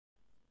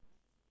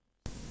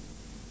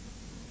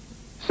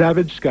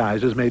Savage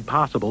Skies is made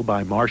possible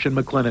by Marsh &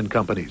 McLennan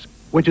Companies,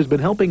 which has been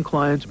helping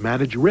clients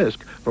manage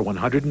risk for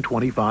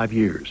 125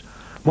 years.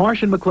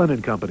 Marsh &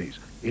 McLennan Companies,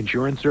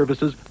 insurance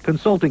services,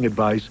 consulting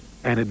advice,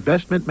 and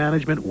investment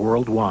management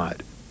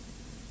worldwide.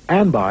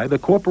 And by the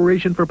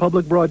Corporation for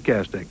Public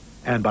Broadcasting,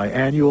 and by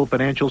annual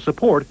financial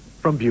support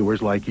from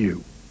viewers like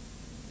you.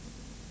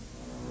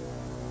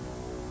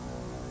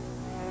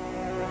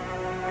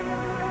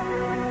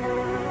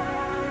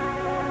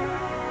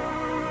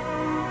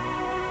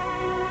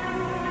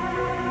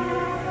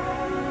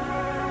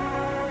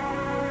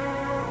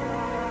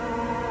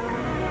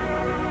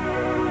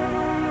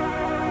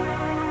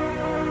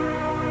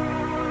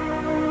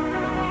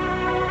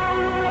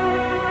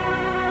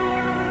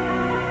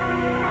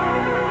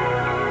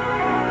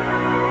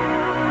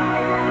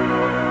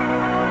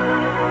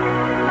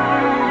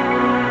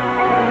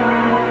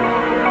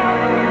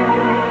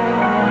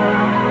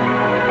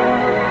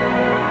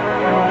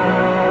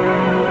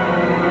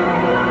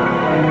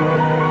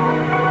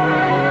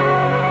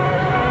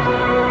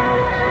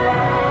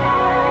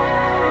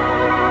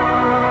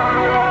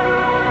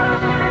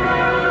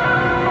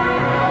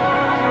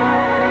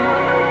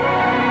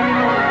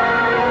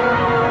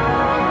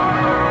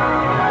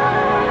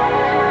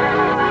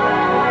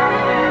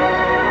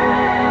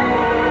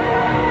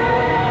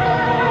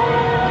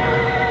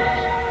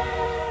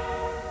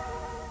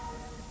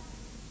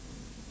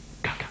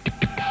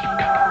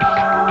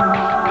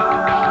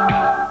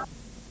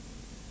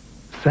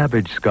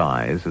 Savage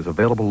Skies is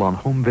available on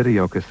home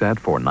video cassette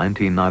for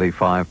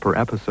 $19.95 per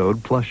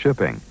episode plus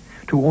shipping.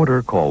 To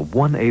order, call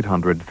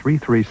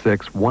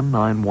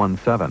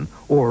 1-800-336-1917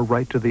 or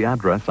write to the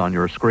address on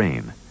your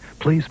screen.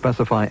 Please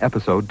specify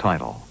episode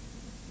title.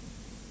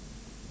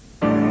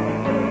 This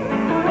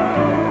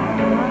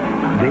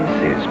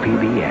is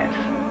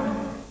PBS.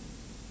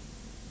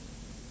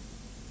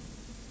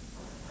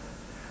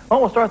 Well,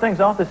 we'll start things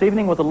off this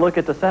evening with a look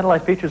at the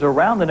satellite features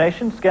around the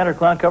nation. Scattered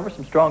cloud cover,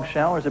 some strong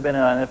showers have been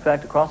in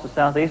effect across the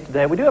southeast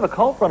today. We do have a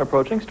cold front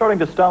approaching, starting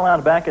to stall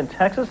out back in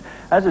Texas.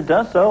 As it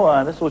does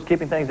so, this was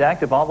keeping things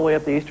active all the way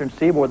up the eastern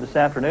seaboard this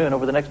afternoon.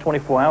 Over the next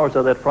 24 hours,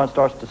 though, that front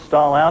starts to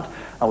stall out.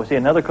 We see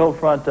another cold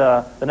front,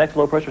 the next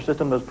low-pressure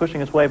system that's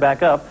pushing its way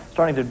back up,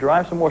 starting to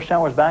drive some more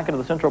showers back into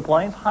the central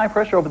plains. High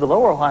pressure over the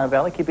lower Ohio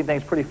Valley, keeping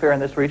things pretty fair in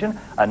this region.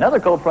 Another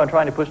cold front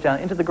trying to push down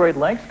into the Great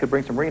Lakes could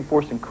bring some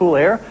reinforcing cool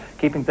air,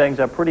 keeping things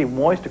pretty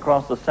moist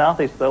across the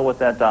southeast, though, with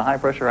that high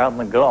pressure out in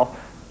the Gulf.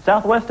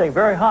 Southwest staying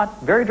very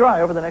hot, very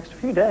dry over the next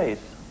few days.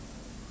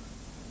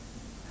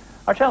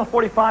 Our Channel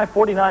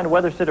 45-49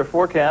 weather center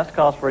forecast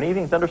calls for an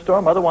evening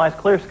thunderstorm, otherwise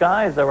clear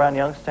skies around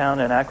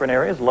Youngstown and Akron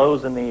areas,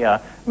 lows in the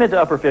mid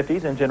to upper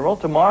 50s in general.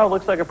 Tomorrow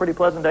looks like a pretty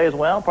pleasant day as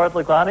well,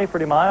 partly cloudy,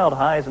 pretty mild,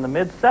 highs in the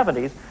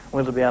mid-70s.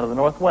 Winds will be out of the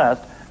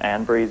northwest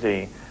and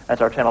breezy.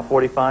 That's our Channel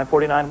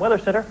 45-49 weather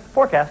center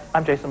forecast.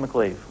 I'm Jason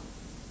McCleave.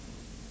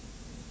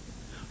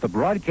 The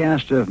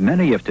broadcast of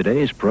many of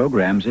today's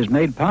programs is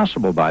made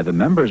possible by the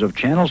members of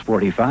Channels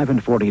 45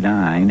 and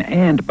 49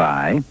 and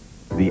by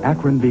the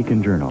Akron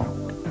Beacon-Journal.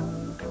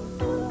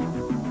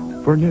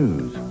 For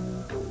news,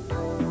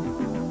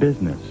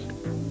 business,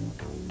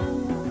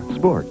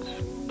 sports,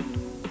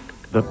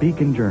 the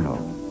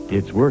Beacon-Journal.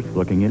 It's worth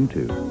looking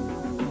into.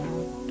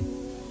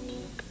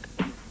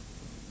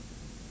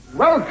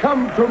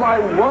 Welcome to my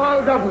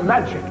world of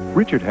magic.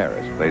 Richard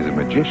Harris plays a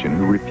magician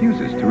who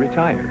refuses to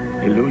retire.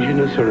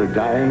 Illusionists are a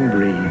dying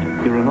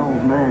breed. You're an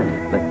old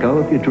man. Let go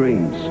of your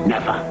dreams.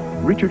 Never.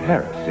 Richard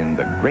Harris in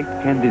The Great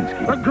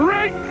Kandinsky. The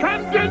Great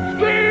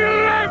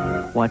Kandinsky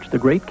lives! Watch The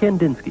Great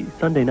Kandinsky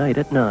Sunday night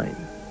at 9.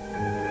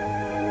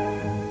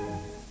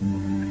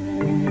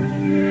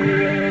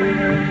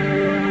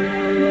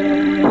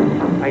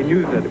 I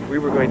knew that if we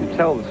were going to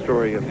tell the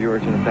story of the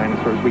origin of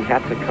dinosaurs, we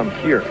had to come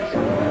here.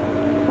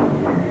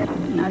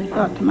 And I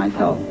thought to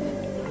myself,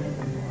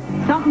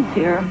 something's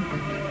here.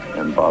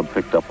 And Bob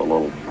picked up a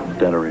little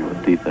dentary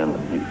with teeth in it.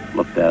 He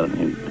looked at it,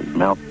 and his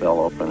mouth fell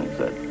open, and he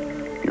said,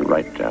 "You're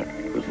right, Jack.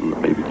 This is a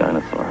baby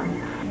dinosaur."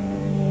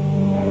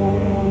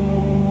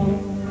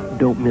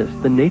 Don't miss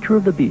The Nature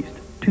of the Beast,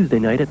 Tuesday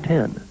night at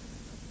 10.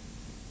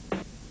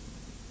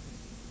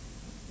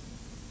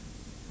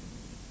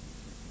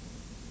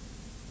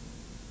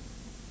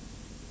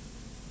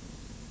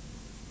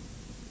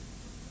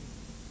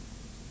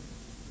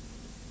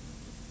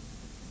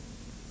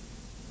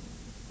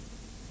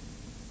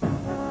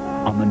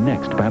 On the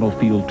next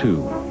Battlefield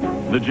 2.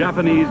 The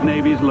Japanese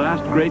Navy's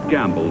last great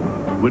gamble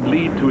would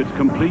lead to its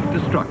complete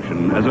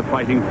destruction as a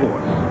fighting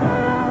force.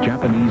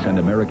 Japanese and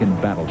American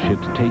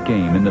battleships take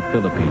aim in the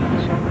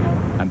Philippines,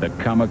 and the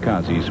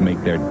kamikazes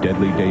make their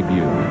deadly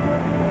debut.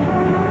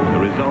 The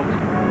result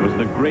was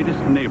the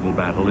greatest naval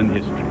battle in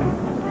history.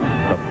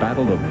 The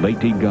Battle of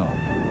Leyte Gulf.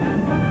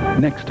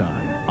 Next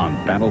time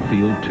on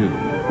Battlefield 2.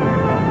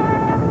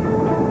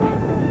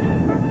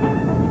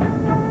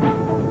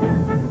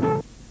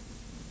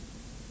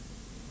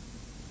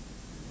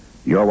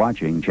 You're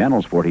watching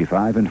Channels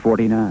 45 and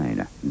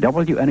 49,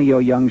 WNEO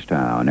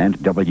Youngstown and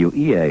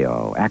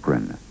WEAO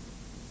Akron.